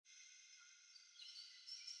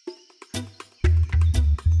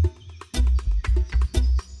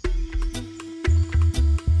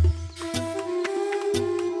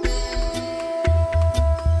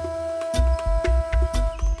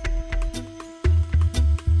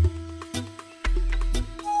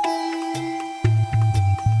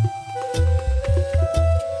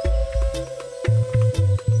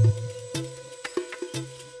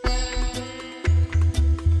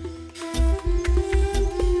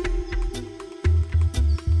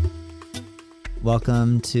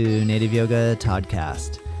Welcome to Native Yoga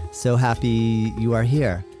Toddcast. So happy you are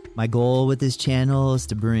here. My goal with this channel is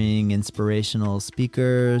to bring inspirational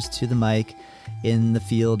speakers to the mic in the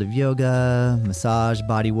field of yoga, massage,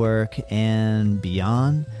 bodywork, and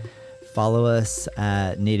beyond. Follow us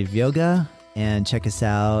at Native Yoga and check us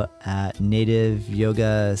out at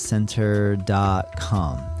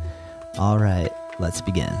nativeyogacenter.com. All right, let's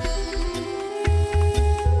begin.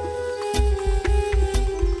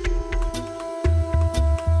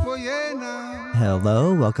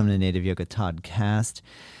 Hello, welcome to Native Yoga Toddcast.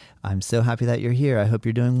 I'm so happy that you're here. I hope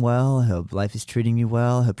you're doing well. I hope life is treating you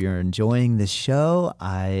well. I hope you're enjoying this show.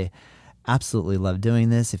 I absolutely love doing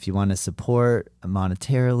this. If you want to support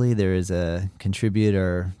monetarily, there is a contribute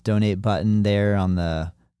or donate button there on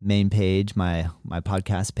the main page, my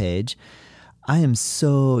podcast page. I am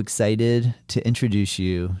so excited to introduce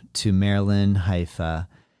you to Marilyn Haifa.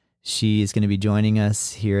 She is going to be joining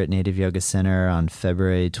us here at Native Yoga Center on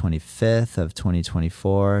February 25th of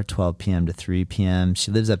 2024, 12 p.m. to 3 p.m.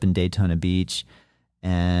 She lives up in Daytona Beach,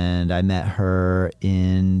 and I met her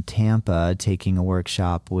in Tampa taking a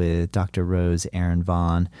workshop with Dr. Rose Aaron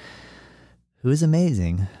Vaughn, who is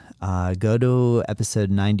amazing. Go to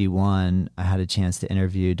episode 91. I had a chance to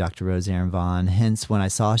interview Dr. Rose Aaron Vaughn. Hence, when I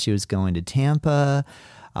saw she was going to Tampa,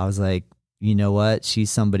 I was like, you know what? She's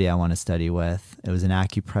somebody I want to study with. It was an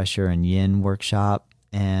acupressure and yin workshop,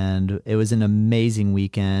 and it was an amazing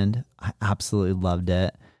weekend. I absolutely loved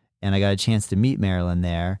it. And I got a chance to meet Marilyn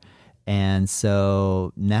there. And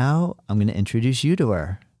so now I'm going to introduce you to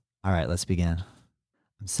her. All right, let's begin.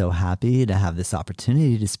 I'm so happy to have this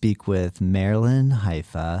opportunity to speak with Marilyn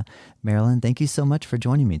Haifa. Marilyn, thank you so much for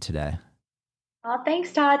joining me today. Oh,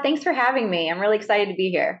 thanks, Todd. Thanks for having me. I'm really excited to be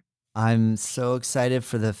here. I'm so excited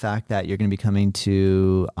for the fact that you're going to be coming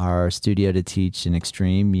to our studio to teach an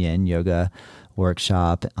extreme yin yoga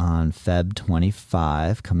workshop on Feb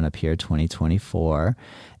 25, coming up here 2024.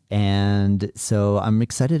 And so I'm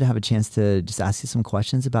excited to have a chance to just ask you some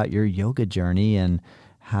questions about your yoga journey and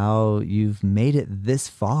how you've made it this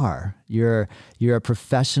far. You're a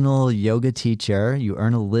professional yoga teacher. You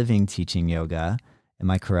earn a living teaching yoga. Am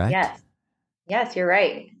I correct? Yes, you're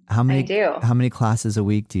right. I do. How many classes a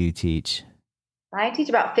week do you teach? I teach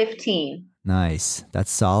about 15. Nice.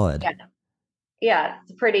 That's solid. Yeah,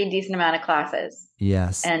 it's a pretty decent amount of classes.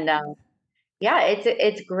 Yes. And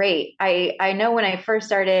it's great. I know when I first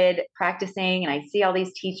started practicing and I see all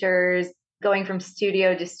these teachers going from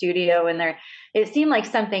studio to studio, and it seemed like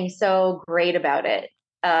something so great about it.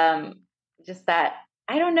 Just that,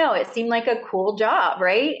 I don't know, it seemed like a cool job,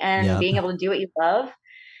 right? And being able to do what you love.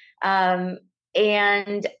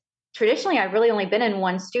 And traditionally, I've really only been in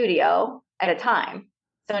one studio at a time.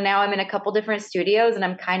 So now I'm in a couple different studios, and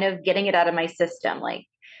I'm kind of getting it out of my system, like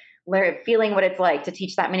feeling what it's like to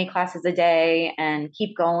teach that many classes a day and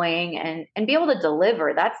keep going and be able to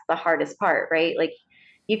deliver. That's the hardest part, right? Like,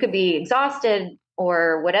 you could be exhausted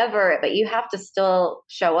or whatever, but you have to still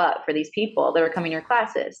show up for these people that are coming to your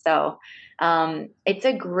classes. So it's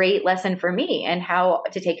a great lesson for me and how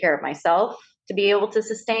to take care of myself, to be able to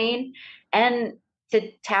sustain and to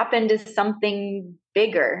tap into something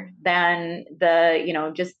bigger than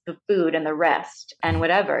just the food and the rest and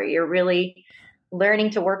whatever. You're really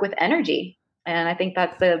learning to work with energy. And I think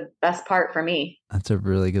that's the best part for me. That's a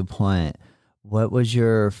really good point. What was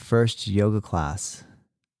your first yoga class?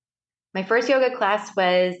 My first yoga class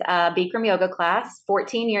was a Bikram yoga class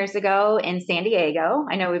 14 years ago in San Diego.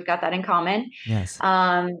 I know we've got that in common. Yes.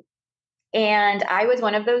 And I was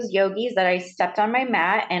one of those yogis that I stepped on my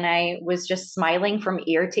mat and I was just smiling from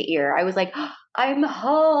ear to ear. I was like, oh, I'm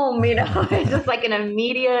home, it's just like an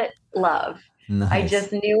immediate love. Nice. I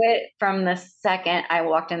just knew it from the second I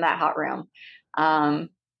walked in that hot room. And,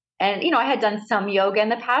 I had done some yoga in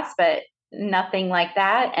the past, but nothing like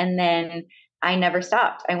that. And then I never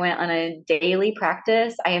stopped. I went on a daily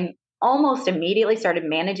practice. I almost immediately started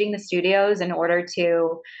managing the studios in order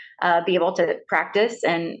to be able to practice.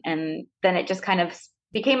 And then it just kind of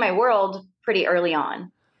became my world pretty early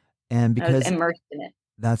on. And because I was immersed in it.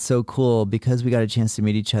 That's so cool, because we got a chance to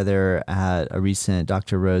meet each other at a recent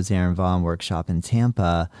Dr. Rose Aaron Vaughn workshop in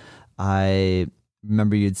Tampa. I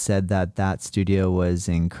remember you'd said that studio was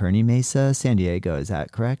in Kearny Mesa, San Diego. Is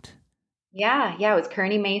that correct? Yeah, it was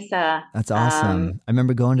Kearny Mesa. That's awesome. I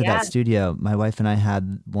remember going to that studio. My wife and I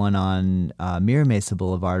had one on Mira Mesa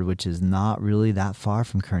Boulevard, which is not really that far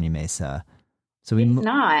from Kearny Mesa. So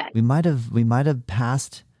we might have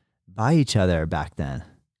passed by each other back then.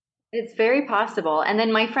 It's very possible. And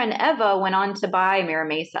then my friend Eva went on to buy Mira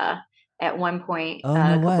Mesa at one point, a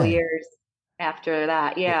couple years after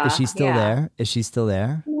that. Yeah. Is she still there? Is she still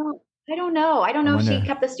there? No, I don't know. I don't I know if she wonder.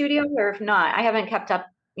 kept the studio or if not. I haven't kept up.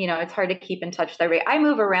 It's hard to keep in touch with everybody. I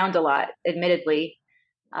move around a lot, admittedly.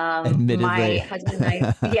 My Admittedly, husband and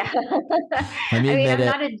I, yeah. let me I mean, admit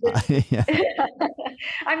I'm it. not a Yeah.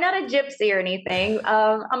 I'm not a gypsy or anything.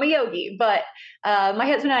 I'm a yogi, but my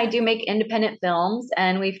husband and I do make independent films,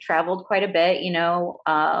 and we've traveled quite a bit,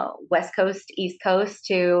 West Coast, East Coast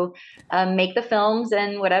to make the films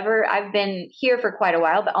and whatever. I've been here for quite a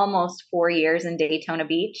while, but almost 4 years in Daytona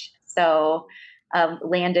Beach. So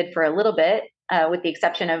landed for a little bit, with the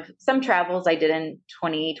exception of some travels I did in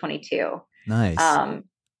 2022. Nice. Um,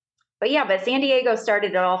 but San Diego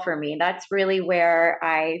started it all for me. That's really where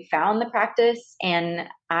I found the practice, and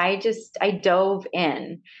I dove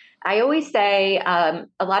in. I always say,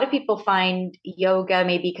 a lot of people find yoga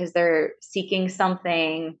maybe because they're seeking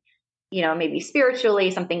something, maybe spiritually,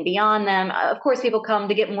 something beyond them. Of course, people come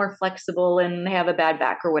to get more flexible and they have a bad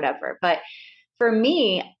back or whatever. But for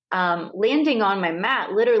me, landing on my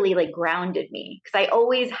mat literally like grounded me, because I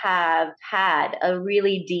always have had a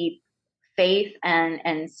really deep faith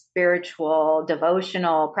and spiritual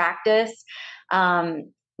devotional practice.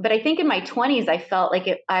 But I think in my 20s, I felt like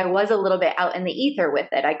I was a little bit out in the ether with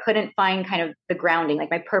it. I couldn't find kind of the grounding, like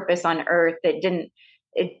my purpose on earth. It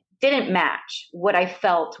didn't match what I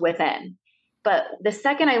felt within. But the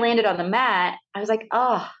second I landed on the mat, I was like,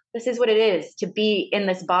 oh, this is what it is to be in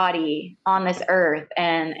this body on this earth,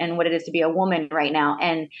 and what it is to be a woman right now.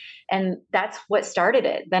 And that's what started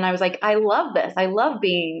it. Then I was like, I love this. I love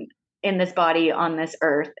being in this body on this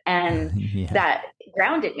earth. And Yeah. that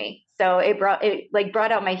grounded me. So it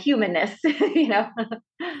brought out my humanness, you know?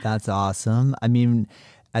 That's awesome. I mean,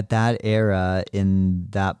 at that era in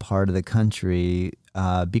that part of the country,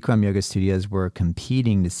 Bikram yoga studios were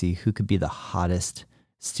competing to see who could be the hottest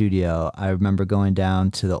studio. I remember going down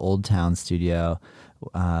to the Old Town studio.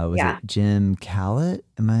 Was Yeah. it Jim Callett?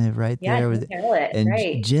 Am I right Yeah. there? You feel it. And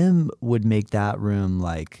Right. Jim would make that room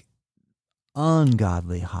like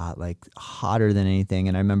ungodly hot, like hotter than anything.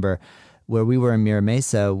 And I remember where we were in Mira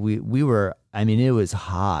Mesa, we were, I mean, it was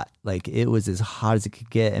hot. Like it was as hot as it could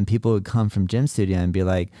get. And people would come from Jim's studio and be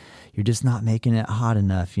like, you're just not making it hot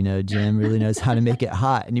enough. Jim really knows how to make it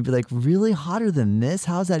hot. And you'd be like, really hotter than this?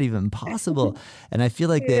 How's that even possible? And I feel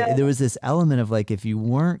like Yeah. there was this element of like, if you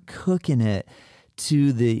weren't cooking it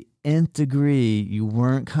to the nth degree, you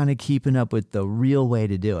weren't kind of keeping up with the real way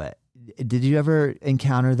to do it. Did you ever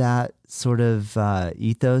encounter that sort of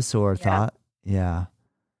ethos or Yeah. thought? Yeah.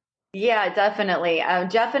 Yeah, definitely.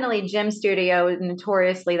 Definitely Gym Studio is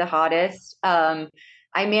notoriously the hottest. I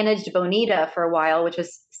managed Bonita for a while, which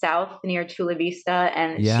is south near Chula Vista,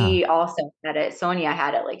 and Yeah. she also had it. Sonia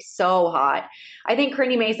had it like so hot. I think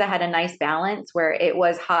Kearney Mesa had a nice balance where it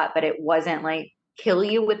was hot, but it wasn't like kill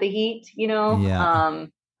you with the heat, you know? Yeah.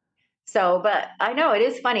 But I know it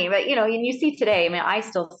is funny, but and you see today, I mean, I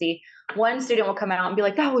still see one student will come out and be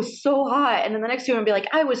like, that was so hot. And then the next student will be like,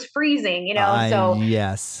 I was freezing, So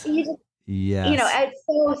Yes. you just, Yes. it's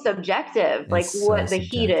so subjective, It's like so what the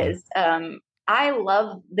heat subjective. is. I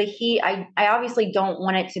love the heat. I obviously don't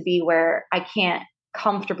want it to be where I can't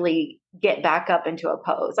comfortably get back up into a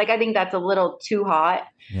pose. Like, I think that's a little too hot.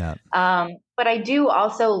 Yeah. But I do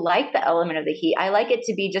also like the element of the heat. I like it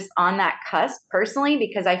to be just on that cusp personally,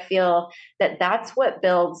 because I feel that that's what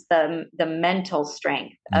builds the mental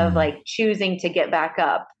strength of like choosing to get back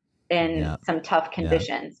up in Yeah. some tough Yeah.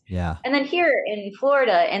 conditions. Yeah. And then here in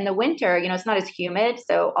Florida in the winter, it's not as humid.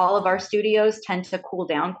 So all of our studios tend to cool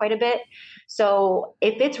down quite a bit. So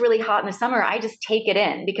if it's really hot in the summer, I just take it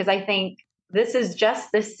in, because I think this is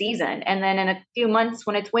just this season. And then in a few months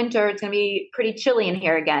when it's winter, it's going to be pretty chilly in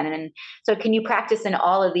here again. And so can you practice in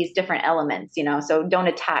all of these different elements, so don't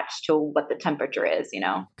attach to what the temperature is.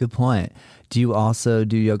 Good point. Do you also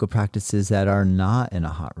do yoga practices that are not in a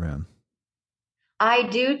hot room? I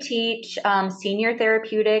do teach senior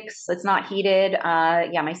therapeutics. It's not heated.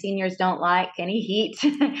 My seniors don't like any heat.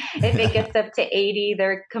 If it gets up to 80,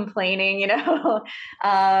 they're complaining,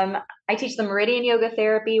 I teach them meridian yoga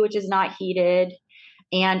therapy, which is not heated.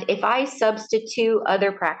 And if I substitute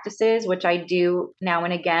other practices, which I do now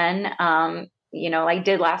and again, I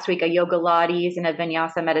did last week a yoga lattes and a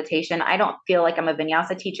vinyasa meditation. I don't feel like I'm a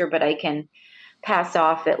vinyasa teacher, but I can pass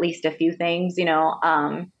off at least a few things,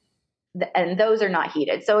 and those are not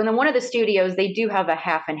heated. So in one of the studios, they do have a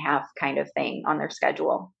half and half kind of thing on their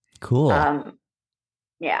schedule. Cool.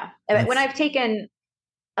 Yeah. When I've taken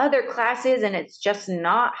other classes and it's just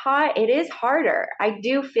not hot, it is harder. I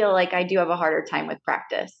do feel like I do have a harder time with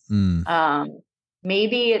practice.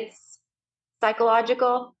 Maybe it's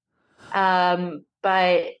psychological.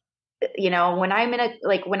 But when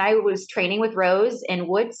I was training with Rose in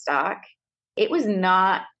Woodstock, it was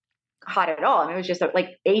not hot at all. I mean, it was just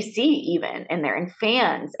like AC even in there and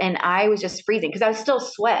fans. And I was just freezing because I was still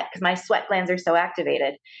sweat because my sweat glands are so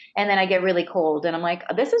activated. And then I get really cold and I'm like,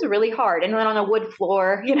 this is really hard. And then on a wood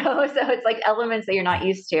floor, so it's like elements that you're not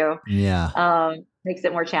used to. Yeah. Makes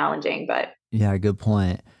it more challenging, but Yeah, good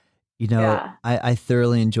point. yeah. I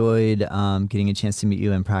thoroughly enjoyed getting a chance to meet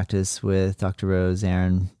you and practice with Dr. Rose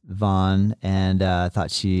Aaron Vaughn, and I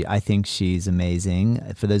think she's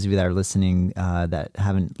amazing. For those of you that are listening that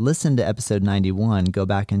haven't listened to episode 91, go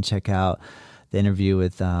back and check out the interview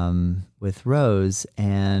with Rose.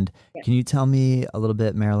 And Yeah. can you tell me a little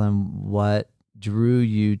bit, Marilyn, what drew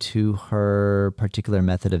you to her particular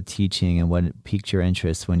method of teaching and what piqued your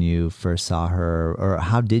interest when you first saw her, or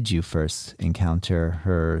how did you first encounter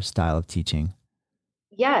her style of teaching?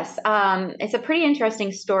 Yes. It's a pretty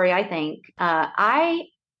interesting story, I think. I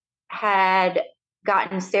had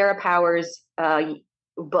gotten Sarah Power's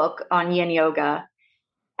book on yin yoga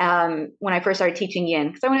when I first started teaching yin,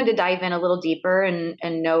 because I wanted to dive in a little deeper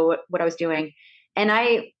and know what I was doing. And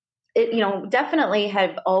definitely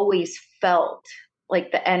have always felt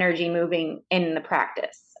like the energy moving in the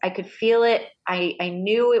practice. I could feel it. I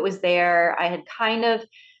knew it was there. I had kind of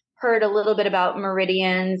heard a little bit about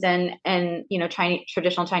meridians and Chinese,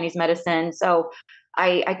 traditional Chinese medicine. So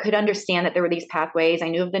I could understand that there were these pathways. I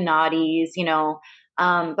knew of the nadis,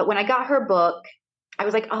 but when I got her book, I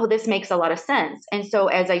was like, oh, this makes a lot of sense. And so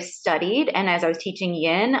as I studied and as I was teaching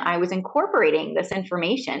yin, I was incorporating this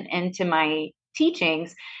information into my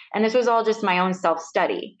teachings. And this was all just my own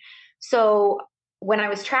self-study. So when I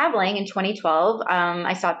was traveling in 2012,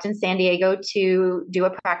 I stopped in San Diego to do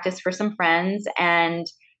a practice for some friends. And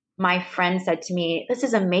my friend said to me, this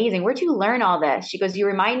is amazing. Where'd you learn all this? She goes, you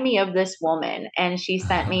remind me of this woman. And she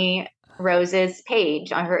sent me Rose's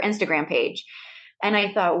page on her Instagram page. And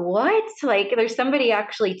I thought, what? Like, there's somebody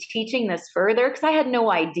actually teaching this further? Because I had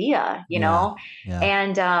no idea, Yeah.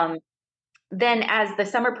 And then as the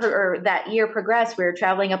summer or that year progressed, we were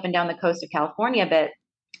traveling up and down the coast of California a bit.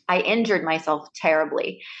 I injured myself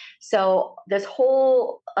terribly. So this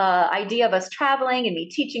whole idea of us traveling and me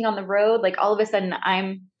teaching on the road, like all of a sudden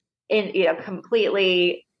I'm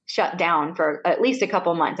completely shut down for at least a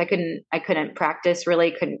couple months. I couldn't practice,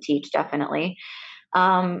 really couldn't teach, definitely.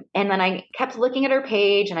 And then I kept looking at her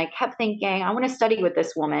page and I kept thinking, I want to study with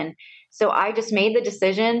this woman. So I just made the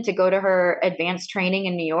decision to go to her advanced training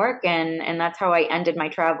in New York. And that's how I ended my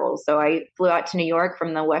travels. So I flew out to New York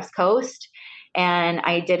from the West Coast and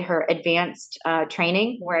I did her advanced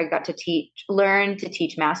training where I got to learn to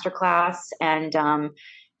teach masterclass and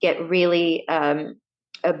get really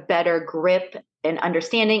a better grip and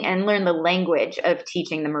understanding and learn the language of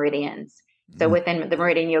teaching the meridians. So within the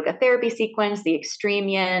meridian yoga therapy sequence, the extreme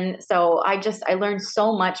yin. So I learned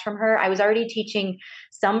so much from her. I was already teaching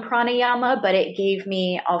some pranayama, but it gave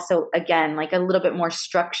me also, again, like a little bit more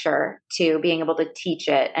structure to being able to teach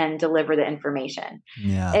it and deliver the information.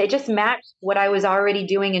 Yeah. It just matched what I was already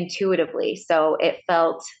doing intuitively. So it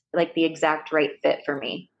felt like the exact right fit for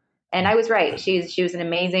me. And I was right. She was she's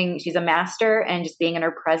a master, and just being in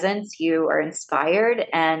her presence, you are inspired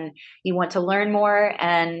and you want to learn more.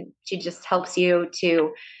 And she just helps you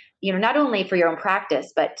to, not only for your own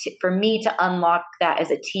practice, but for me to unlock that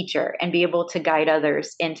as a teacher and be able to guide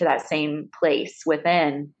others into that same place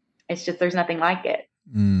within. It's just, there's nothing like it.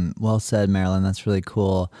 Well said, Marilyn. That's really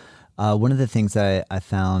cool. One of the things I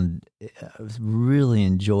found was really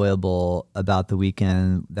enjoyable about the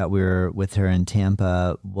weekend that we were with her in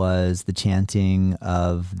Tampa was the chanting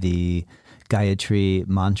of the Gayatri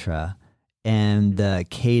mantra and the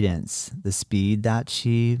cadence, the speed that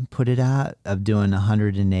she put it at of doing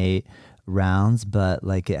 108 rounds, but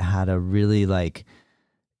like it had a really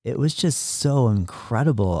it was just so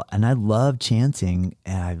incredible. And I love chanting.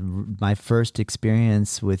 And my first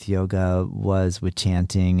experience with yoga was with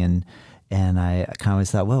chanting. And I kind of always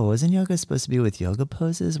thought, well, wasn't yoga supposed to be with yoga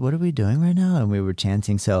poses? What are we doing right now? And we were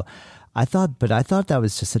chanting. So I thought that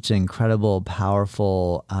was just such an incredible,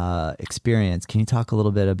 powerful experience. Can you talk a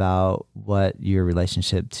little bit about what your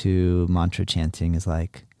relationship to mantra chanting is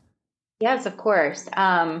like? Yes, of course.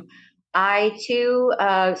 I too,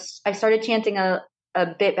 I started chanting a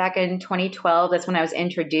bit back in 2012. That's when I was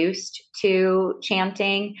introduced to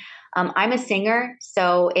chanting. I'm a singer,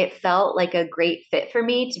 so it felt like a great fit for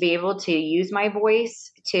me to be able to use my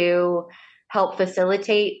voice to help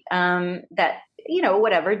facilitate that,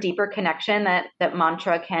 whatever deeper connection that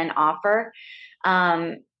mantra can offer.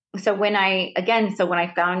 So when I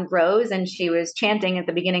found Rose and she was chanting at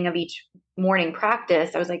the beginning of each morning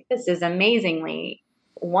practice, I was like, this is amazingly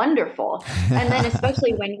wonderful. And then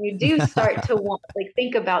especially when you do start to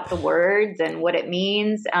think about the words and what it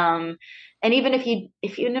means, And even if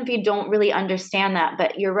you don't really understand that,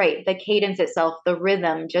 but you're right, the cadence itself, the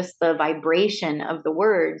rhythm, just the vibration of the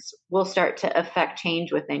words will start to affect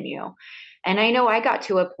change within you. And I know I got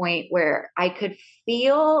to a point where I could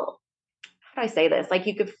feel, how do I say this? Like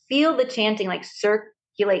you could feel the chanting like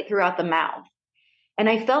circulate throughout the mouth. And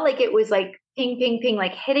I felt like it was like ping, ping, ping,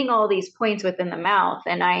 like hitting all these points within the mouth.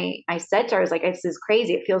 And I said to her, I was like, this is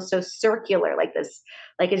crazy. It feels so circular, like this,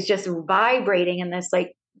 like it's just vibrating in this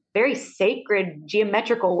like very sacred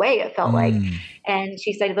geometrical way, it felt like. Mm. And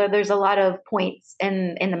she said there's a lot of points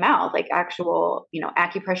in the mouth, like actual,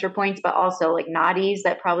 acupressure points, but also like nadis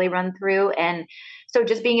that probably run through. And so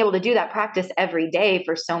just being able to do that practice every day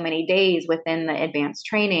for so many days within the advanced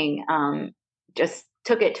training, just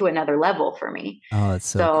took it to another level for me. Oh, it's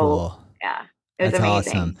so So cool. yeah, it was That's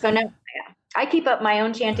amazing. awesome. So now, yeah, I keep up my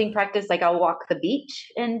own chanting practice. Like I'll walk the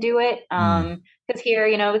beach and do it. Mm. Cause here,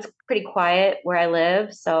 it's pretty quiet where I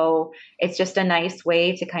live. So it's just a nice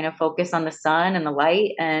way to kind of focus on the sun and the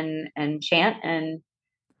light and chant and,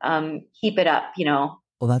 keep it up.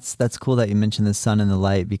 Well, that's cool that you mentioned the sun and the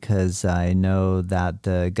light, because I know that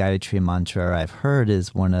the Gayatri mantra I've heard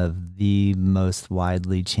is one of the most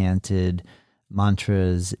widely chanted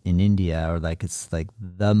mantras in India, or like it's like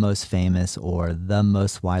the most famous or the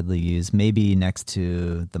most widely used, maybe next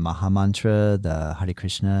to the Maha mantra, the Hare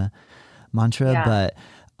Krishna mantra. Yeah.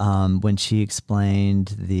 But when she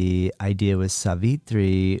explained the idea with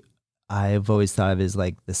Savitri, I've always thought of it as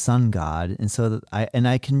like the sun god. And so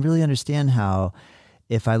I can really understand how,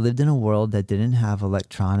 if I lived in a world that didn't have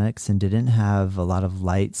electronics and didn't have a lot of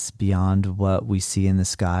lights beyond what we see in the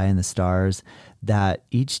sky and the stars, that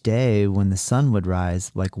each day when the sun would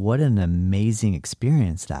rise, like what an amazing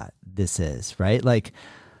experience that this is, right? Like,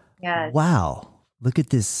 Yes. wow, look at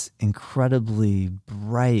this incredibly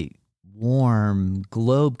bright, warm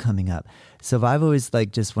globe coming up. So I've always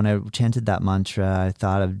like, just when I chanted that mantra, I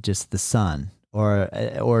thought of just the sun, or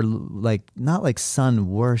like not like sun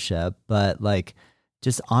worship, but like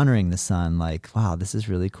just honoring the sun, like, wow, this is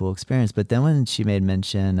really cool experience. But then when she made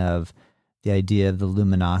mention of the idea of the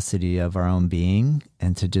luminosity of our own being,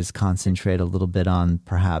 and to just concentrate a little bit on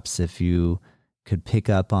perhaps if you could pick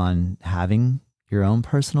up on having your own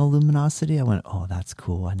personal luminosity, I went, oh, that's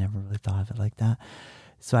cool. I never really thought of it like that.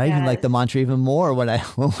 So I even like the mantra even more when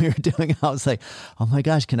we were doing it. I was like, oh my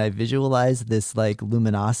gosh, can I visualize this like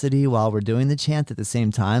luminosity while we're doing the chant at the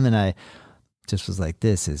same time? And I just was like,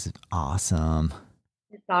 this is awesome.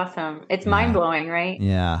 It's awesome. It's mind Yeah. blowing, right?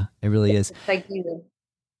 Yeah, it really is. It's like you.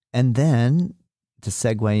 And then to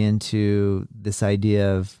segue into this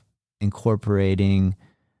idea of incorporating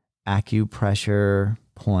acupressure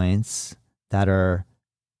points that are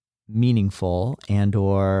meaningful, and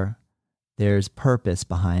or there's purpose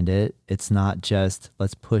behind it. It's not just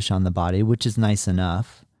let's push on the body, which is nice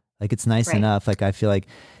enough. Like it's nice Right. enough. Like I feel like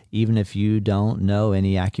even if you don't know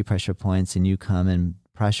any acupressure points and you come and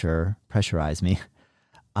pressurize me,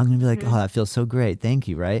 I'm going to be like, oh, that feels so great. Thank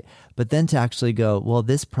you. Right. But then to actually go, well,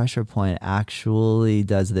 this pressure point actually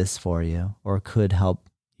does this for you, or could help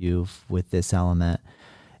you with this element.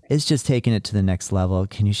 It's just taking it to the next level.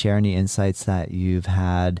 Can you share any insights that you've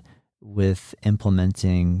had with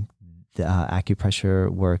implementing the acupressure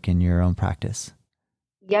work in your own practice?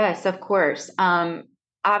 Yes, of course.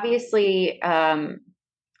 Obviously, like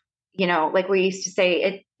we used to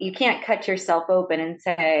say, you can't cut yourself open and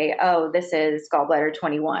say, oh, this is gallbladder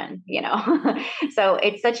 21. So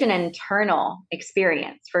it's such an internal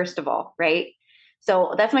experience, first of all, right?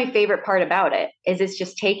 So that's my favorite part about it, is it's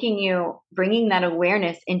just bringing that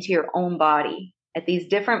awareness into your own body at these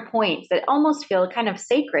different points that almost feel kind of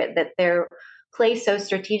sacred, that they're placed so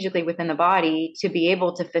strategically within the body to be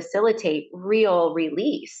able to facilitate real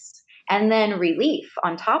release and then relief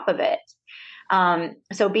on top of it.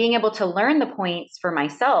 So being able to learn the points for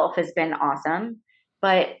myself has been awesome,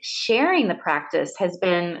 but sharing the practice has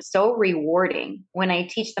been so rewarding. When I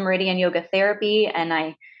teach the meridian yoga therapy and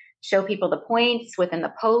I show people the points within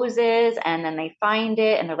the poses, and then they find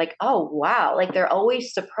it and they're like, oh, wow. Like they're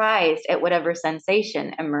always surprised at whatever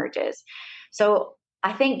sensation emerges. So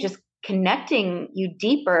I think just connecting you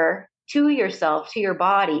deeper to yourself, to your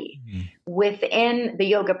body within the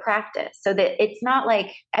yoga practice, so that it's not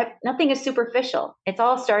like nothing is superficial. It's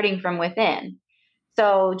all starting from within.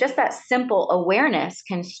 So just that simple awareness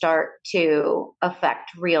can start to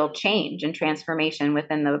affect real change and transformation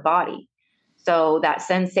within the body. So that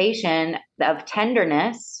sensation of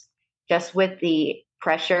tenderness, just with the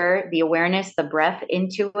pressure, the awareness, the breath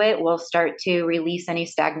into it, will start to release any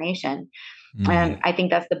stagnation. And I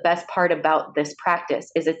think that's the best part about this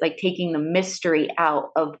practice, is it's like taking the mystery out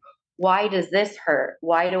of why does this hurt?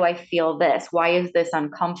 Why do I feel this? Why is this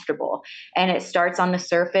uncomfortable? And it starts on the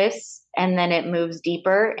surface, and then it moves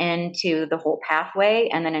deeper into the whole pathway,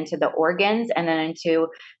 and then into the organs, and then into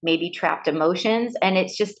maybe trapped emotions. And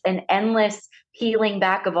it's just an endless peeling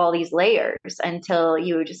back of all these layers until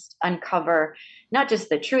you just uncover not just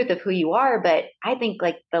the truth of who you are, but I think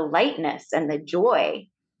like the lightness and the joy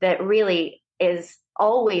that really is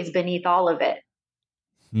always beneath all of it.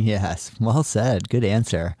 Yes. Well said. Good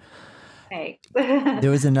answer. Thanks.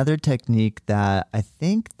 There was another technique that I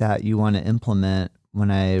think that you want to implement when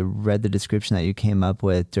I read the description that you came up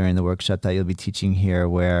with during the workshop that you'll be teaching here,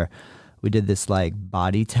 where we did this like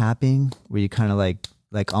body tapping where you kind of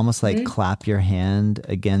like almost like clap your hand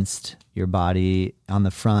against your body on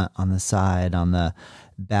the front, on the side, on the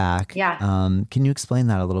back. Yeah. Can you explain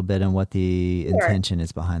that a little bit and what the intention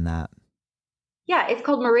is behind that? Yeah, it's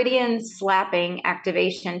called meridian slapping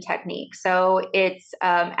activation technique. So it's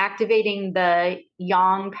activating the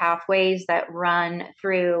yang pathways that run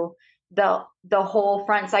through the whole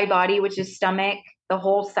front side body, which is stomach, the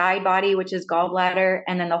whole side body, which is gallbladder,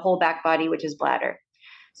 and then the whole back body, which is bladder.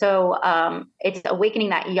 So it's awakening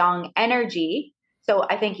that yang energy. So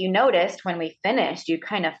I think you noticed when we finished, you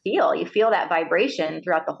feel that vibration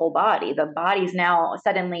throughout the whole body. The body's now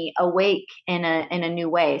suddenly awake in a new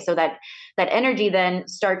way. So that energy then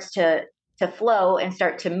starts to flow and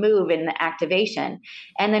start to move in the activation.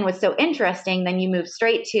 And then what's so interesting, then you move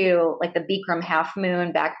straight to like the Bikram half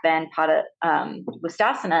moon, back bend, Padasana,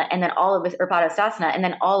 and then Padasana, and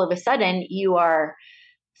then all of a sudden you are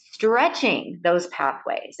stretching those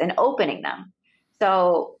pathways and opening them.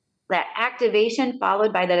 So that activation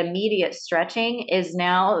followed by that immediate stretching is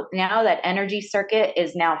now that energy circuit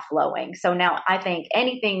is now flowing. So now I think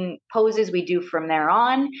anything poses we do from there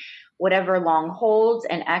on, whatever long holds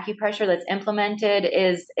and acupressure that's implemented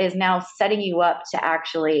is now setting you up to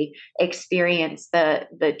actually experience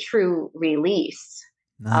the true release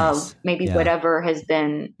of maybe whatever has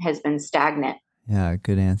been stagnant. Yeah,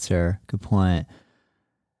 good answer. Good point.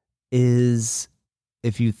 Is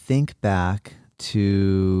if you think back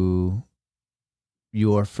to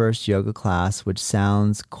your first yoga class, which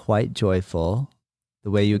sounds quite joyful, the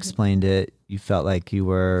way you explained it, you felt like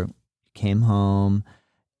you came home,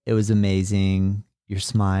 it was amazing, you're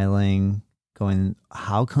smiling, going,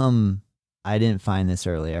 how come I didn't find this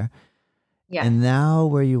earlier? Yeah. And now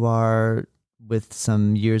where you are with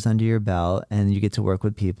some years under your belt and you get to work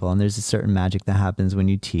with people, and there's a certain magic that happens when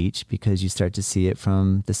you teach because you start to see it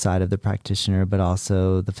from the side of the practitioner, but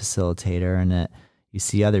also the facilitator, and you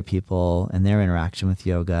see other people and their interaction with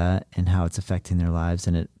yoga and how it's affecting their lives.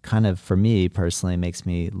 And it kind of, for me personally, makes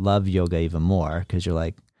me love yoga even more because you're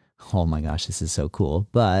like, oh my gosh, this is so cool.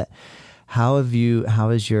 But how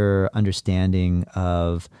is your understanding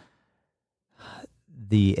of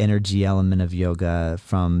the energy element of yoga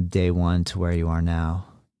from day one to where you are now?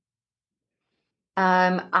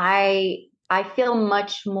 I feel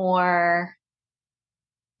much more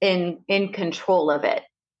in control of it.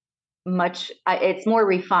 It's more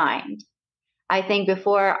refined. I think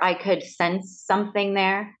before I could sense something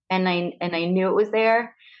there, and I knew it was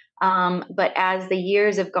there. But as the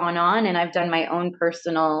years have gone on, and I've done my own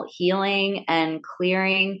personal healing and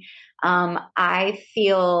clearing, I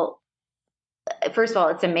feel. First of all,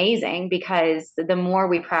 it's amazing because the more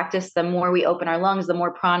we practice, the more we open our lungs, the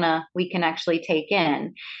more prana we can actually take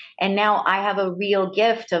in. And now I have a real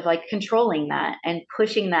gift of like controlling that and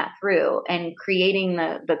pushing that through and creating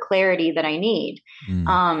the clarity that I need.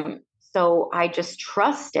 So I just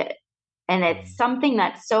trust it. And it's something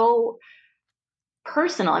that's so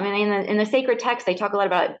personal. I mean, in the sacred text, they talk a lot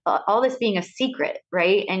about all this being a secret,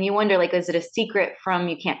 right? And you wonder, like, is it a secret from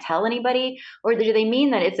you can't tell anybody? Or do they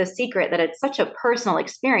mean that it's a secret, that it's such a personal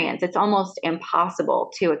experience? It's almost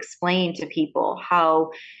impossible to explain to people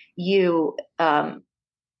how you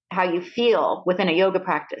feel within a yoga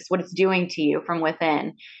practice, what it's doing to you from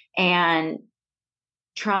within. And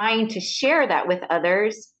trying to share that with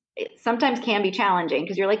others, it sometimes can be challenging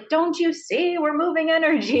because you're like, don't you see we're moving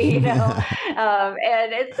energy, you know?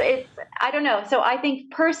 And it's, I don't know. So I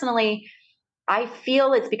think personally, I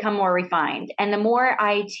feel it's become more refined. And the more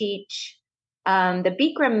I teach the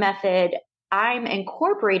Bikram method, I'm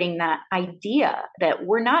incorporating that idea that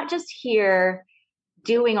we're not just here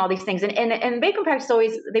doing all these things. And Bikram practice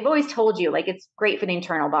they've always told you, like, it's great for the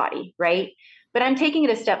internal body, right? But I'm taking it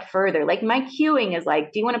a step further. Like my cueing is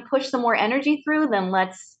like, do you want to push some more energy through? Then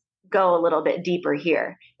let's go a little bit deeper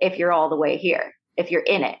here. If you're all the way here, if you're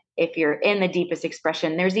in it, if you're in the deepest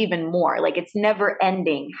expression, there's even more. Like it's never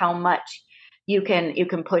ending how much you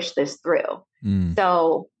can push this through.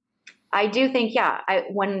 So I do think,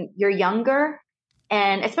 when you're younger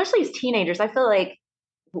And especially as teenagers, I feel like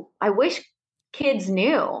I wish kids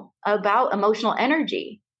knew about emotional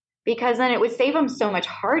energy, because then it would save them so much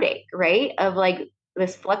heartache, right? Of like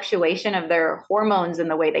this fluctuation of their hormones and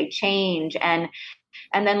the way they change. And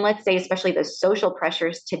then let's say, especially the social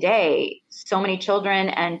pressures today, so many children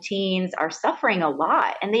and teens are suffering a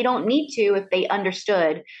lot, and they don't need to if they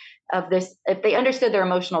understood if they understood their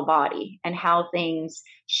emotional body and how things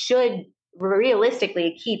should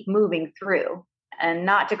realistically keep moving through, and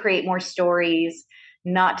not to create more stories,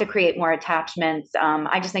 not to create more attachments.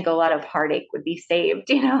 I just think a lot of heartache would be saved,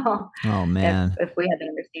 Oh if man, we had an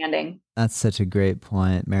understanding. that's such a great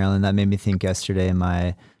point, Marilyn. That made me think yesterday.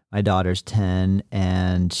 My daughter's 10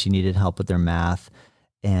 and she needed help with her math.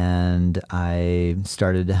 And I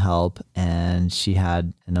started to help, and she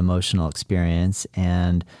had an emotional experience.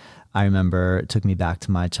 And I remember it took me back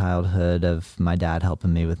to my childhood of my dad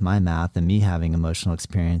helping me with my math and me having emotional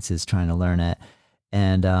experiences trying to learn it.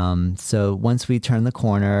 And so once we turned the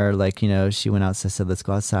corner, like, she went outside, said, let's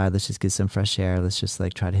go outside. Let's just get some fresh air. Let's just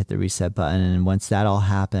like try to hit the reset button. And once that all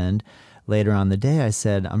happened later on the day, I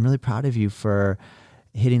said, I'm really proud of you for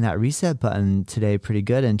hitting that reset button today pretty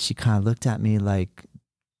good. And she kind of looked at me like,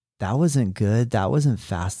 that wasn't good. That wasn't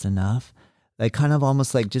fast enough. Like kind of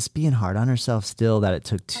almost like just being hard on herself still, that it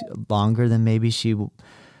took longer than maybe she,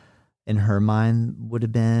 in her mind, would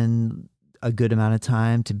have been a good amount of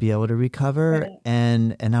time to be able to recover. Right.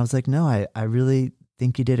 And I was like, no, I really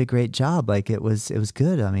think you did a great job. Like it was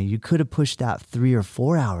good. I mean, you could have pushed that 3 or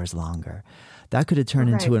 4 hours longer. That could have turned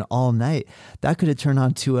into an all night. That could have turned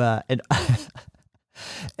on to an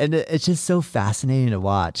and it's just so fascinating to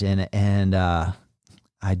watch. And I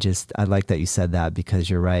like that you said that, because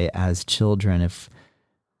you're right. As children,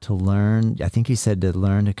 I think you said to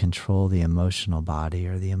learn to control the emotional body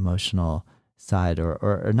or the emotional side,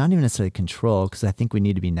 or not even necessarily control, because I think we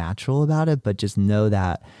need to be natural about it, but just know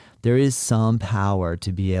that there is some power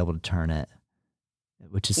to be able to turn it,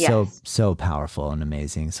 which is so powerful and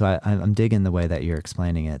amazing. So I'm digging the way that you're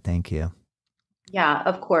explaining it. Thank you. Yeah,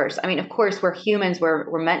 of course. I mean, of course, we're humans.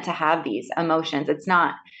 We're meant to have these emotions. It's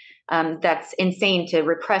not that's insane to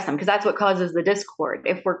repress them, because that's what causes the discord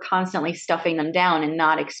if we're constantly stuffing them down and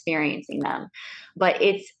not experiencing them. But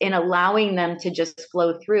it's in allowing them to just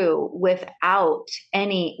flow through with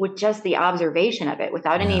just the observation of it,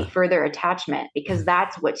 without any further attachment, because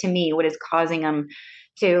that's to me, what is causing them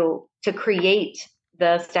to create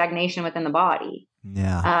the stagnation within the body.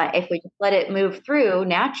 Yeah. If we just let it move through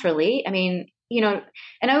naturally, I mean, and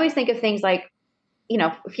I always think of things like,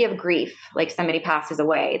 if you have grief, like somebody passes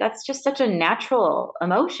away, that's just such a natural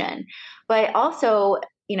emotion. But also,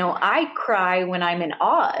 I cry when I'm in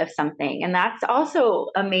awe of something, and that's also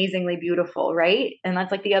amazingly beautiful, right? And that's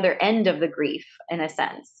like the other end of the grief in a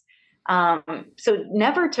sense. So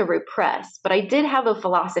never to repress. But I did have a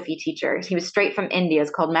philosophy teacher. He was straight from India. It's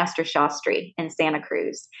called Master Shastri in Santa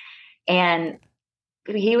Cruz. And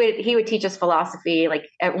he would teach us philosophy like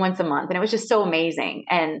once a month. And it was just so amazing.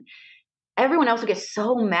 And everyone else would get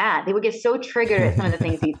so mad. They would get so triggered at some of the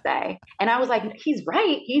things he'd say. And I was like, he's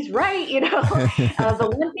right. The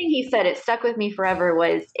one thing he said, it stuck with me forever,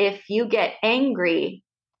 was if you get angry,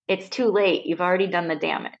 it's too late. You've already done the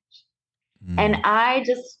damage. And I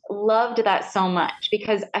just loved that so much,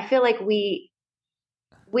 because I feel like we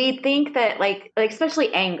think that like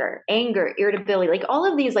especially anger, irritability, like all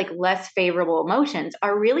of these like less favorable emotions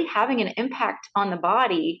are really having an impact on the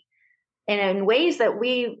body, and in ways that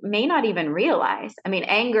we may not even realize. I mean,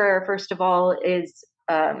 anger, first of all, is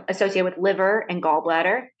associated with liver and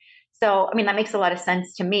gallbladder. So, I mean, that makes a lot of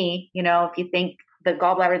sense to me. If you think the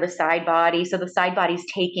gallbladder, the side body, so the side body's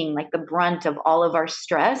taking like the brunt of all of our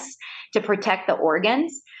stress to protect the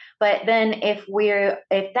organs. But then if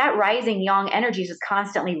that rising yang energy is just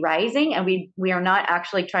constantly rising, and we are not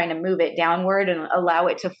actually trying to move it downward and allow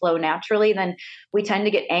it to flow naturally, then we tend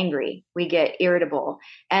to get angry, we get irritable,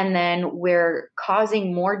 and then we're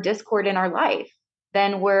causing more discord in our life.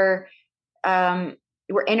 Then we're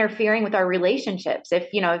interfering with our relationships.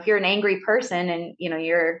 If you're an angry person, and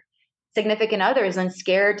you're significant others and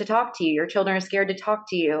scared to talk to you, your children are scared to talk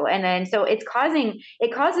to you, and then so it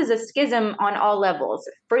causes a schism on all levels.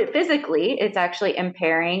 Physically, it's actually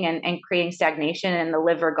impairing and creating stagnation in the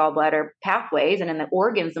liver gallbladder pathways and in the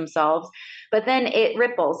organs themselves, but then it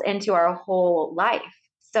ripples into our whole life.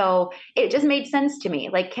 So it just made sense to me,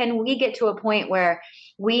 like, can we get to a point where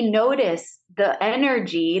we notice the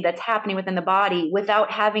energy that's happening within the body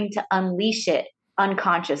without having to unleash it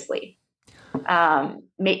unconsciously?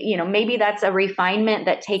 Maybe that's a refinement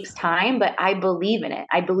that takes time, but I believe in it.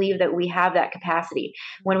 I believe that we have that capacity.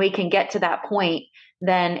 When we can get to that point,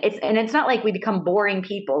 then it's not like we become boring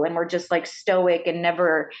people and we're just like stoic and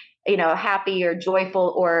never, happy or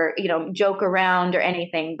joyful or, joke around or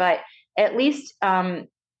anything. But at least,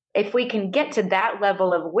 if we can get to that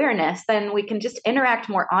level of awareness, then we can just interact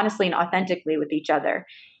more honestly and authentically with each other,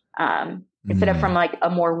 instead of from like a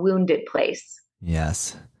more wounded place.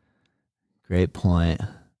 Yes. Great point.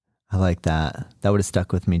 I like that. That would have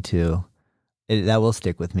stuck with me too. That will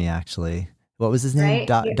stick with me, actually. What was his name?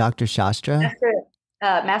 Right? Yeah. Dr. Shastra?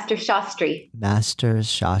 Master Shastri. Master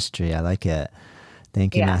Shastri. I like it.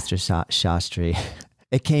 Thank you, Yeah. Master Shastri.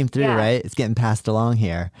 It came through, Yeah. right? It's getting passed along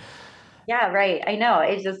here. Yeah, right. I know.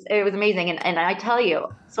 It was amazing. And I tell you,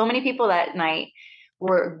 so many people that night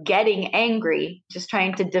were getting angry, just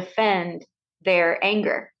trying to defend their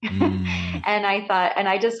anger. And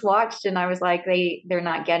I just watched and I was like, they're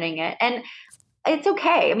not getting it. And it's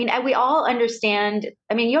okay. I mean, we all understand.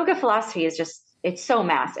 I mean, yoga philosophy is it's so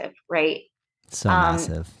massive, right? So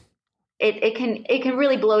massive. It can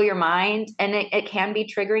really blow your mind, and it can be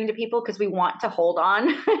triggering to people because we want to hold on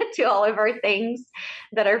to all of our things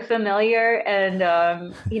that are familiar, and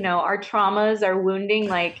our traumas, our wounding,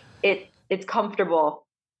 like it's comfortable.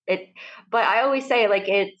 But I always say, like,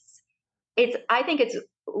 I think it's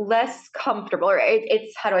less comfortable, or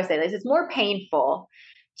it's, how do I say this? It's more painful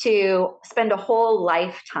to spend a whole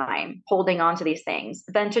lifetime holding on to these things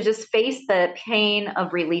than to just face the pain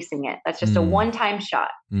of releasing it. That's just a one-time shot.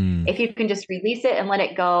 If you can just release it and let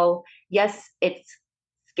it go, yes, it's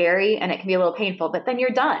scary and it can be a little painful, but then you're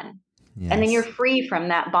done. Yes. And then you're free from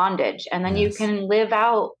that bondage, and then you can live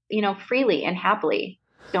out, freely and happily.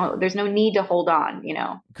 There's no need to hold on,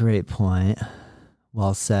 Great point.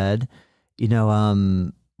 Well said.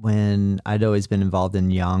 When I'd always been involved in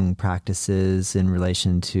yang practices in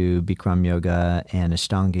relation to Bikram yoga and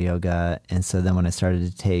Ashtanga yoga. And so then when I started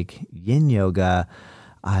to take yin yoga,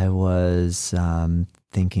 I was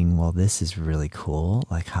thinking, well, this is really cool.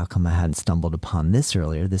 Like, how come I hadn't stumbled upon this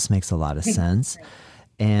earlier? This makes a lot of sense.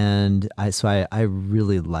 And I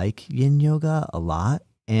really like yin yoga a lot.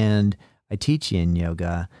 And I teach yin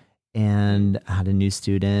yoga, and I had a new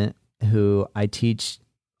student who I teach.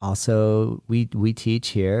 Also, we teach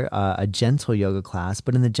here a gentle yoga class,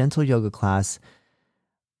 but in the gentle yoga class,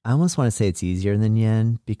 I almost want to say it's easier than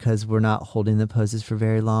yin because we're not holding the poses for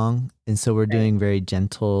very long. And so we're doing very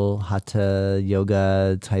gentle hatha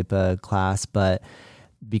yoga type of class, but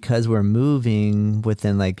because we're moving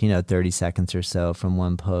within 30 seconds or so from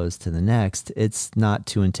one pose to the next, it's not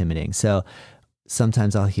too intimidating. So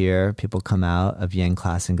sometimes I'll hear people come out of yin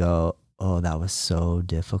class and go, oh, that was so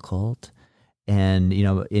difficult. And,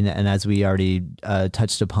 and as we already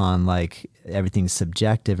touched upon, like, everything's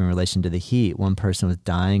subjective in relation to the heat. One person was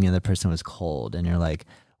dying and the person was cold. And you're like,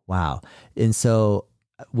 wow. And so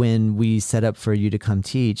when we set up for you to come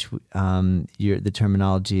teach, the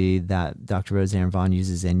terminology that Dr. Roseanne Vaughn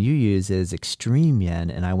uses and you use is extreme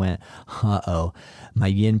yin. And I went, uh-oh, my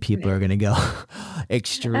yin people are going to go,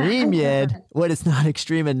 extreme yin? What, it's not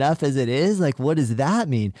extreme enough as it is? Like, what does that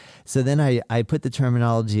mean? So then I put the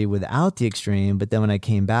terminology without the extreme, but then when I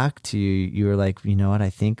came back to you, you were like, you know what,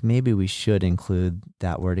 I think maybe we should include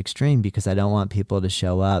that word extreme because I don't want people to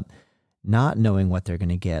show up not knowing what they're going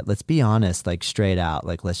to get. Let's be honest, like, straight out,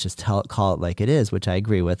 like, let's just call it like it is, which I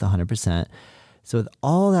agree with 100%. So with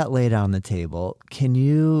all that laid out on the table, can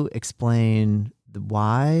you explain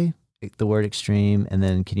why the word extreme, and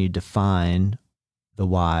then can you define the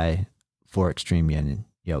why for extreme yin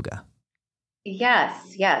yoga?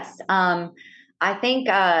 Yes. I think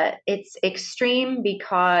it's extreme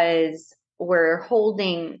because we're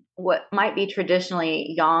holding what might be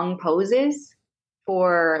traditionally yang poses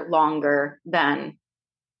for longer than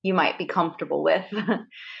you might be comfortable with.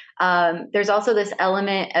 There's also this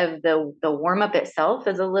element of the warm up itself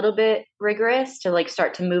is a little bit rigorous to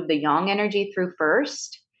start to move the yang energy through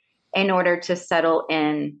first in order to settle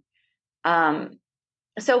in.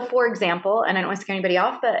 So for example, and I don't want to scare anybody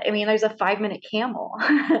off, but I mean, there's a 5-minute camel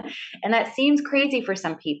and that seems crazy for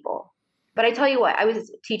some people, but I tell you what, I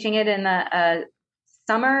was teaching it in the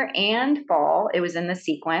summer and fall. It was in the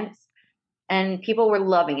sequence. And people were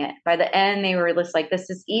loving it. By the end, they were just like, this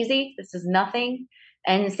is easy. This is nothing.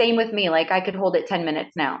 And same with me. Like, I could hold it 10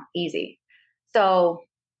 minutes now. Easy. So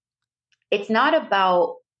it's not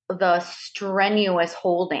about the strenuous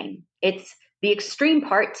holding. It's the extreme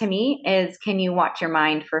part to me is, can you watch your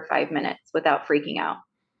mind for 5 minutes without freaking out?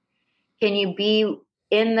 Can you be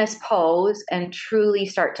in this pose and truly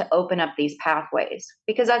start to open up these pathways?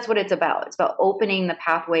 Because that's what it's about. It's about opening the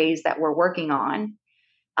pathways that we're working on.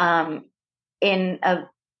 In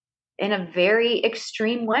a very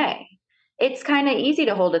extreme way. it's kind of easy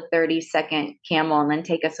to hold a 30-second camel and then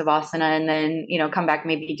take a savasana and then, come back,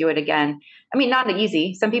 maybe do it again. I mean, not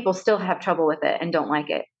easy. Some people still have trouble with it and don't like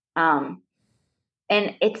it. But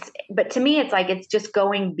to me, it's like, it's just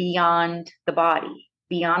going beyond the body,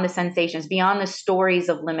 beyond the sensations, beyond the stories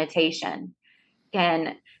of limitation.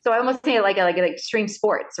 So I almost say like extreme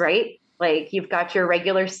sports, right? Like you've got your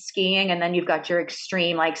regular skiing and then you've got your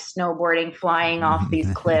extreme, like snowboarding, flying off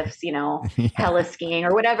these cliffs, Yeah. hella skiing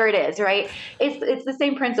or whatever it is, right? It's the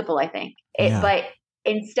same principle, I think. But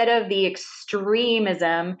instead of the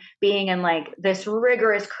extremism being in like this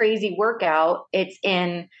rigorous, crazy workout, it's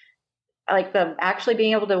in like the actually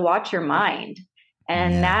being able to watch your mind.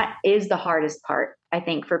 And that is the hardest part, I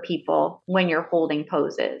think, for people when you're holding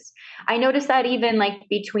poses. I noticed that even like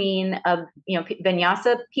between,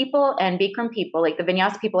 vinyasa people and Bikram people, like the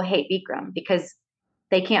vinyasa people hate Bikram because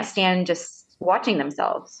they can't stand just watching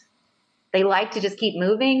themselves. They like to just keep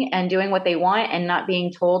moving and doing what they want and not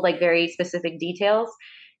being told like very specific details.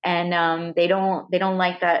 And they don't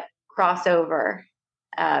like that crossover.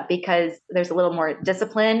 Because there's a little more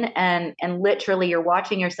discipline and literally you're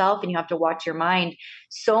watching yourself and you have to watch your mind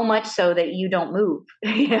so much so that you don't move,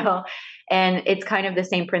 and it's kind of the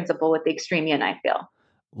same principle with the extreme yin, I feel.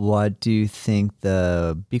 What do you think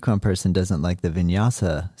the Bikram person doesn't like the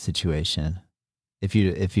vinyasa situation? If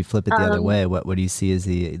you flip it the other way, what do you see as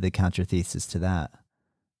the counter thesis to that?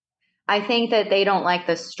 I think that they don't like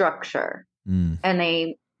the structure, and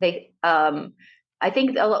they I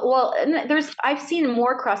think, I've seen the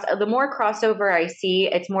more crossover I see,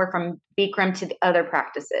 it's more from Bikram to the other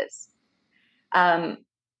practices.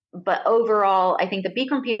 But overall, I think the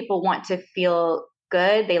Bikram people want to feel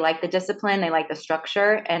good. They like the discipline, they like the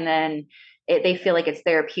structure, and then they feel like it's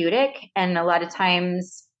therapeutic. And a lot of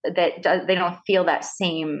times they don't feel that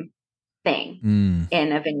same thing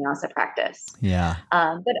in a vinyasa practice. Yeah.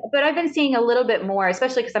 But I've been seeing a little bit more,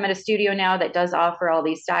 especially because I'm at a studio now that does offer all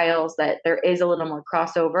these styles, that there is a little more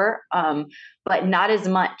crossover, but not as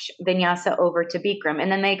much vinyasa over to Bikram.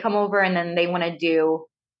 And then they come over and then they want to do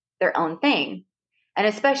their own thing. And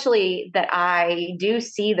especially that I do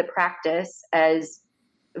see the practice as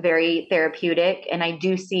very therapeutic. And I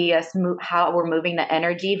do see us how we're moving the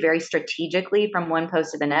energy very strategically from one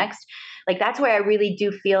pose to the next. Like that's where I really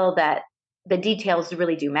do feel that the details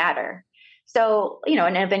really do matter. So, in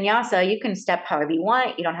a vinyasa, you can step however you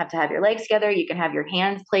want. You don't have to have your legs together. You can have your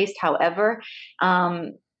hands placed however.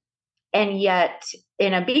 And yet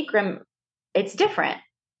in a Bikram, it's different.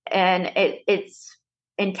 And it's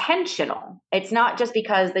intentional. It's not just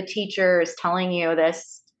because the teacher is telling you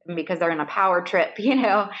this because they're in a power trip,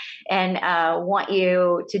 and want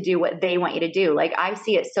you to do what they want you to do. Like I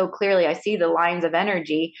see it so clearly. I see the lines of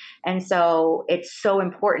energy. And so it's so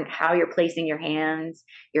important how you're placing your hands,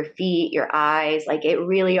 your feet, your eyes. Like it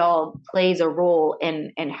really all plays a role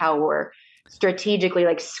in how we're strategically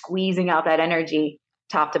like squeezing out that energy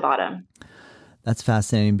top to bottom. That's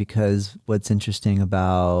fascinating because what's interesting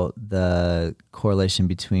about the correlation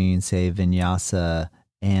between, say, vinyasa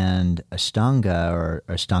and Ashtanga, or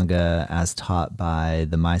Ashtanga as taught by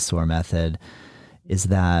the Mysore method, is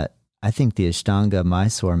that I think the Ashtanga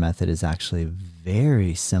Mysore method is actually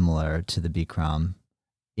very similar to the Bikram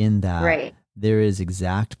in that there is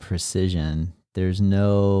exact precision. There's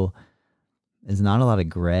not a lot of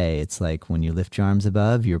gray. It's like when you lift your arms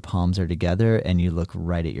above, your palms are together and you look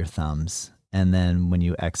right at your thumbs. And then when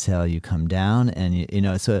you exhale, you come down and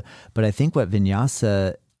but I think what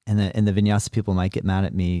vinyasa, and the vinyasa people might get mad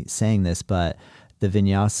at me saying this, but the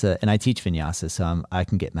vinyasa, and I teach vinyasa, so I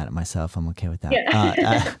can get mad at myself. I'm okay with that.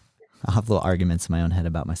 Yeah. I'll have little arguments in my own head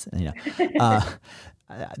about myself.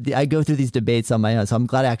 I go through these debates on my own, so I'm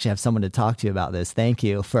glad I actually have someone to talk to about this. Thank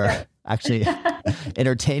you for actually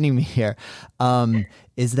entertaining me here.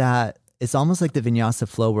 Is that it's almost like the vinyasa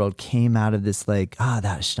flow world came out of this like, that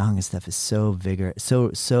Ashtanga stuff is so vigorous,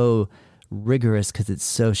 so rigorous because it's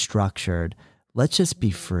so structured. Let's just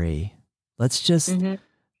be free. Let's just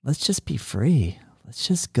be free. Let's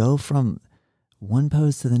just go from one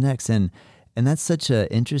pose to the next. And that's such an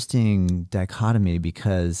interesting dichotomy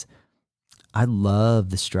because I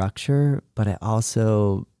love the structure, but I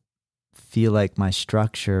also feel like my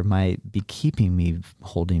structure might be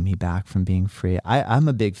holding me back from being free. I'm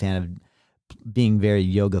a big fan of being very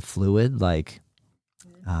yoga fluid, like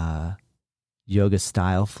yoga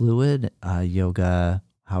style fluid, yoga,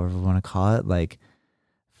 however you want to call it, like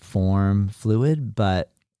form fluid,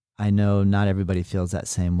 but I know not everybody feels that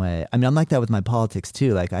same way. I mean, I'm like that with my politics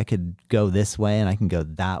too. Like I could go this way and I can go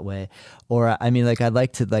that way. Or I mean, like I'd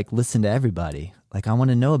like to like listen to everybody. Like I want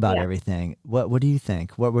to know about everything. What do you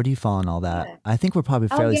think? Where do you fall in all that? I think we're probably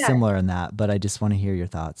fairly similar in that, but I just want to hear your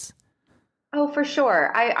thoughts. Oh, for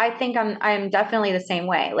sure. I think I'm definitely the same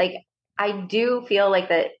way. Like I do feel like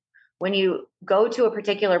that when you go to a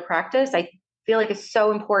particular practice, I feel like it's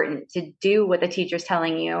so important to do what the teacher's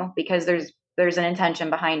telling you because there's an intention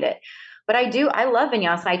behind it. But I love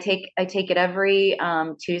vinyasa. I take it every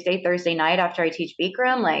Tuesday, Thursday night after I teach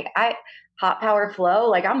Bikram. Like I hot power flow,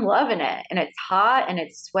 like I'm loving it. And it's hot and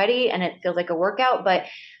it's sweaty and it feels like a workout, but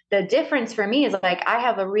the difference for me is like I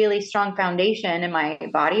have a really strong foundation in my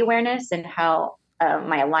body awareness and how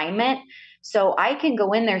my alignment. So I can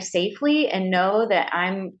go in there safely and know that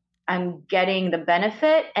I'm getting the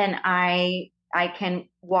benefit and I can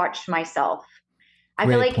watch myself. I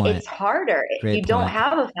feel Great like point. it's harder if Great you don't point.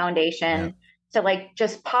 have a foundation Yep. to like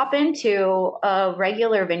just pop into a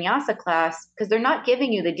regular vinyasa class because they're not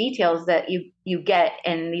giving you the details that you get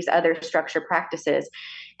in these other structured practices.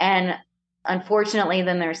 And unfortunately,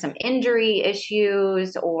 then there's some injury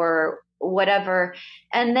issues or whatever.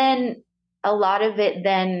 And then a lot of it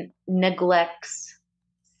then neglects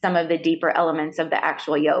some of the deeper elements of the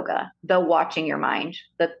actual yoga, the watching your mind,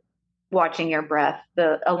 the watching your breath,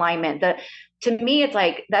 the alignment, the to me, it's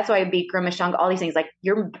like that's why Bikram, Ashtanga, all these things, like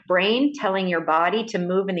your brain telling your body to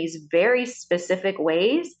move in these very specific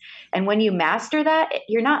ways. And when you master that,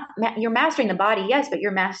 you're mastering the body, yes, but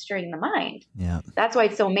you're mastering the mind. Yeah. That's why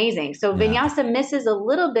it's so amazing. So Yeah. vinyasa misses a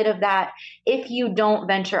little bit of that if you don't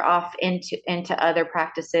venture off into other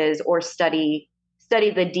practices or study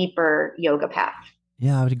the deeper yoga path.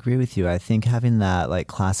 Yeah, I would agree with you. I think having that like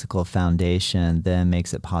classical foundation then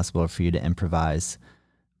makes it possible for you to improvise.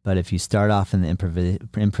 But if you start off in the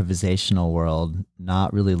improvisational world,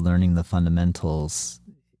 not really learning the fundamentals,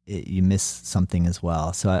 you miss something as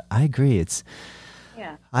well. So I agree.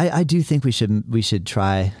 Yeah. I do think we should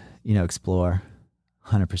try, explore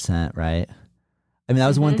 100%, right? I mean, that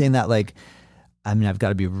was one thing that like, I mean,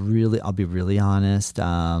 I'll be really honest.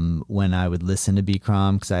 When I would listen to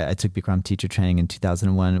Bikram, because I took Bikram teacher training in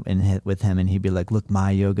 2001 with him, and he'd be like, look, my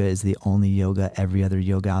yoga is the only yoga. Every other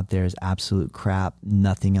yoga out there is absolute crap.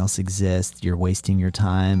 Nothing else exists. You're wasting your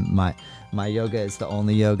time. My yoga is the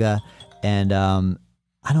only yoga. And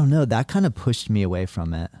I don't know, that kind of pushed me away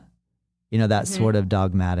from it. That sort of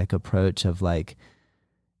dogmatic approach of like,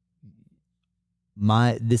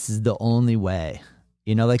 this is the only way.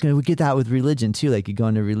 Like we get that with religion too. Like you go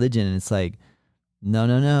into religion and it's like,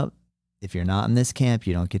 no. If you're not in this camp,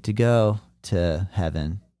 you don't get to go to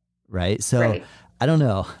heaven. Right. So Right. I don't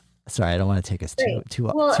know. Sorry, I don't want to take us too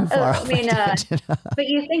far off. I mean, but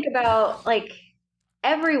you think about like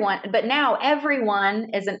now everyone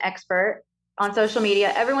is an expert on social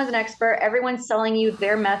media. Everyone's an expert. Everyone's selling you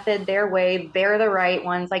their method, their way. They're the right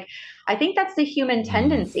ones. Like, I think that's the human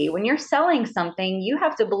tendency. When you're selling something, you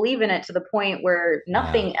have to believe in it to the point where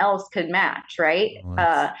nothing else could match, right?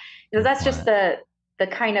 That's just the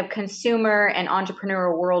kind of consumer and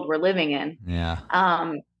entrepreneurial world we're living in. Yeah.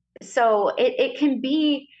 So it can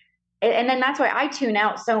be, and then that's why I tune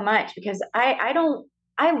out so much because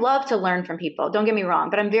I love to learn from people. Don't get me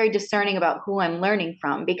wrong, but I'm very discerning about who I'm learning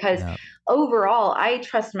from because overall, I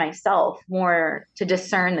trust myself more to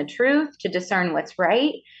discern the truth, to discern what's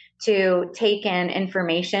right, to take in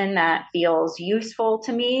information that feels useful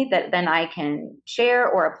to me that then I can share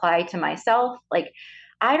or apply to myself. Like,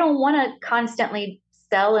 I don't want to constantly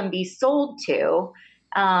sell and be sold to.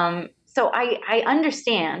 So I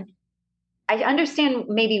understand. I understand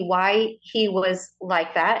maybe why he was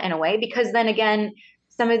like that in a way, because then again,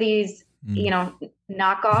 some of these,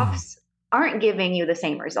 knockoffs aren't giving you the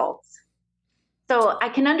same results. So I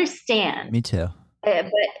can understand. Me too.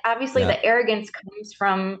 But obviously the arrogance comes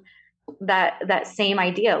from that same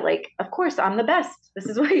idea. Like, of course, I'm the best. This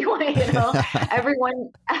is what you want,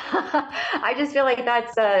 everyone. I just feel like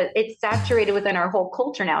that's it's saturated within our whole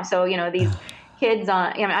culture now. So, these kids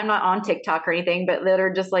on, I'm not on TikTok or anything, but that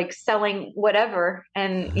are just like selling whatever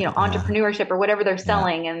and, entrepreneurship or whatever they're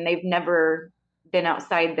selling. And they've never been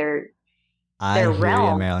outside their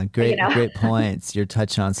realm. You, Marilyn. Great points. You're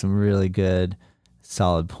touching on some really good,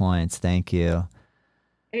 solid points. Thank you.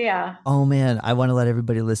 Yeah. Oh man, I want to let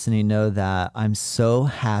everybody listening know that I'm so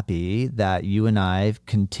happy that you and I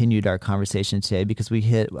continued our conversation today because we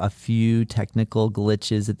hit a few technical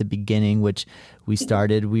glitches at the beginning, which we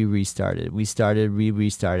started, we restarted, we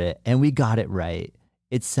restarted, and we got it right.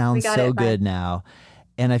 It sounds so good now.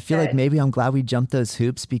 And I feel like maybe I'm glad we jumped those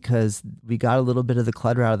hoops because we got a little bit of the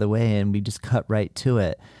clutter out of the way and we just cut right to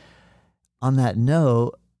it. On that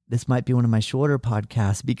note, this might be one of my shorter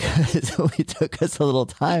podcasts because it took us a little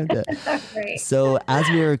time to. Right. So as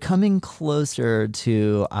we are coming closer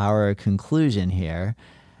to our conclusion here,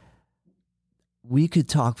 we could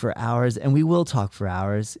talk for hours and we will talk for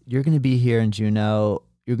hours. You're going to be here in Juneau.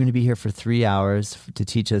 you're going to be here for 3 hours to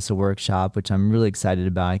teach us a workshop, which I'm really excited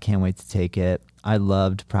about. I can't wait to take it. I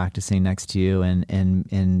loved practicing next to you,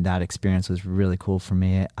 and that experience was really cool for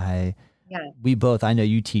me. I know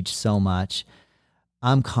you teach so much.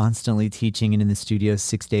 I'm constantly teaching and in the studio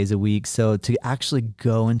 6 days a week. So to actually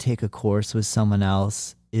go and take a course with someone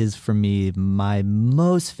else is, for me, my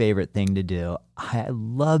most favorite thing to do. I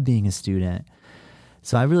love being a student.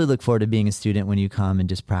 So I really look forward to being a student when you come and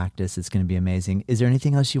just practice. It's going to be amazing. Is there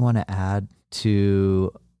anything else you want to add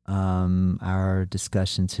to our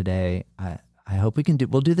discussion today? I hope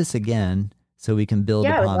we'll do this again so we can build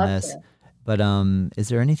upon this. But is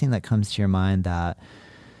there anything that comes to your mind that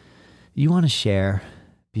you want to share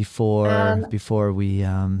before we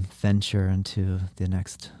venture into the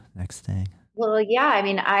next thing? Well, yeah, I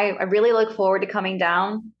mean, I really look forward to coming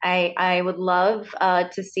down. I would love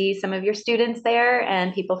to see some of your students there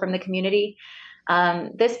and people from the community.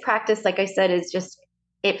 This practice, like I said, is just,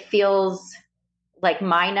 it feels like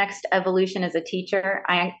my next evolution as a teacher.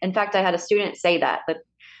 In fact, I had a student say that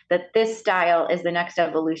this style is the next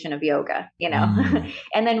evolution of yoga,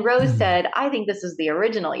 And then Rose said, I think this is the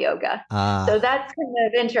original yoga. So that's kind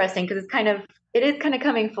of interesting because it is kind of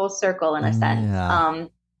coming full circle in a sense. Yeah.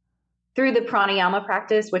 Through the pranayama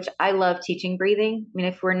practice, which I love teaching breathing. I mean,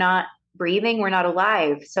 if we're not breathing, we're not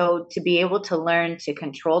alive. So to be able to learn to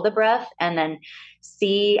control the breath and then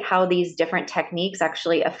see how these different techniques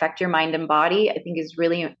actually affect your mind and body, I think is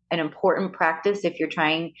really an important practice if you're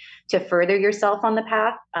trying to further yourself on the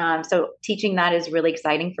path. So teaching that is really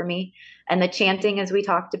exciting for me. And the chanting, as we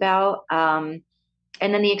talked about, and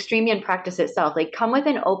then the extreme yin practice itself, like come with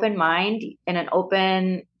an open mind and an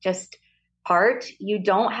open just heart. You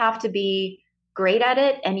don't have to be great at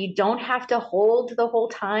it and you don't have to hold the whole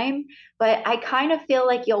time, but I kind of feel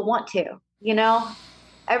like you'll want to,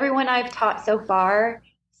 everyone I've taught so far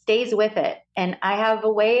stays with it. And I have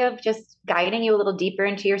a way of just guiding you a little deeper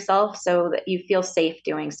into yourself so that you feel safe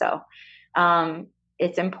doing so.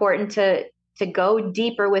 It's important to go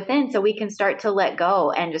deeper within so we can start to let go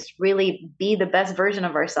and just really be the best version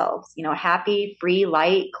of ourselves, happy, free,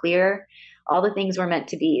 light, clear, all the things we're meant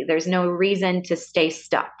to be. There's no reason to stay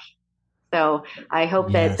stuck. So I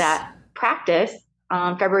hope that practice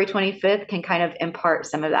on February 25th can kind of impart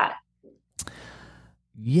some of that.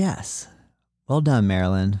 Yes. Well done,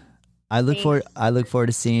 Marilyn. I look forward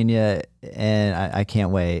to seeing you, and I can't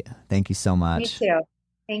wait. Thank you so much. Me too.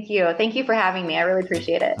 Thank you. Thank you for having me. I really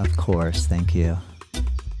appreciate it. Of course. Thank you.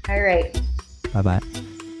 All right. Bye-bye.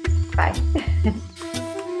 Bye.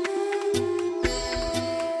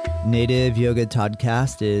 Native Yoga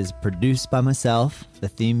Toddcast is produced by myself. The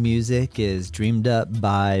theme music is dreamed up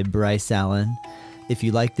by Bryce Allen. If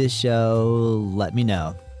you like this show, let me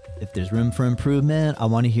know. If there's room for improvement, I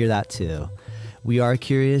want to hear that too. We are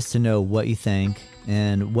curious to know what you think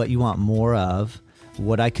and what you want more of,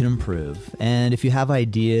 what I can improve. And if you have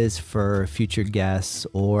ideas for future guests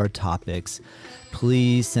or topics,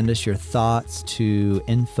 please send us your thoughts to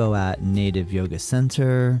info@Native Yoga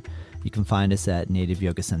Center. You can find us at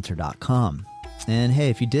nativeyogacenter.com. And hey,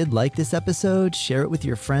 if you did like this episode, share it with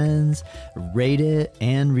your friends, rate it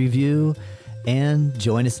and review, and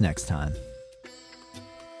join us next time.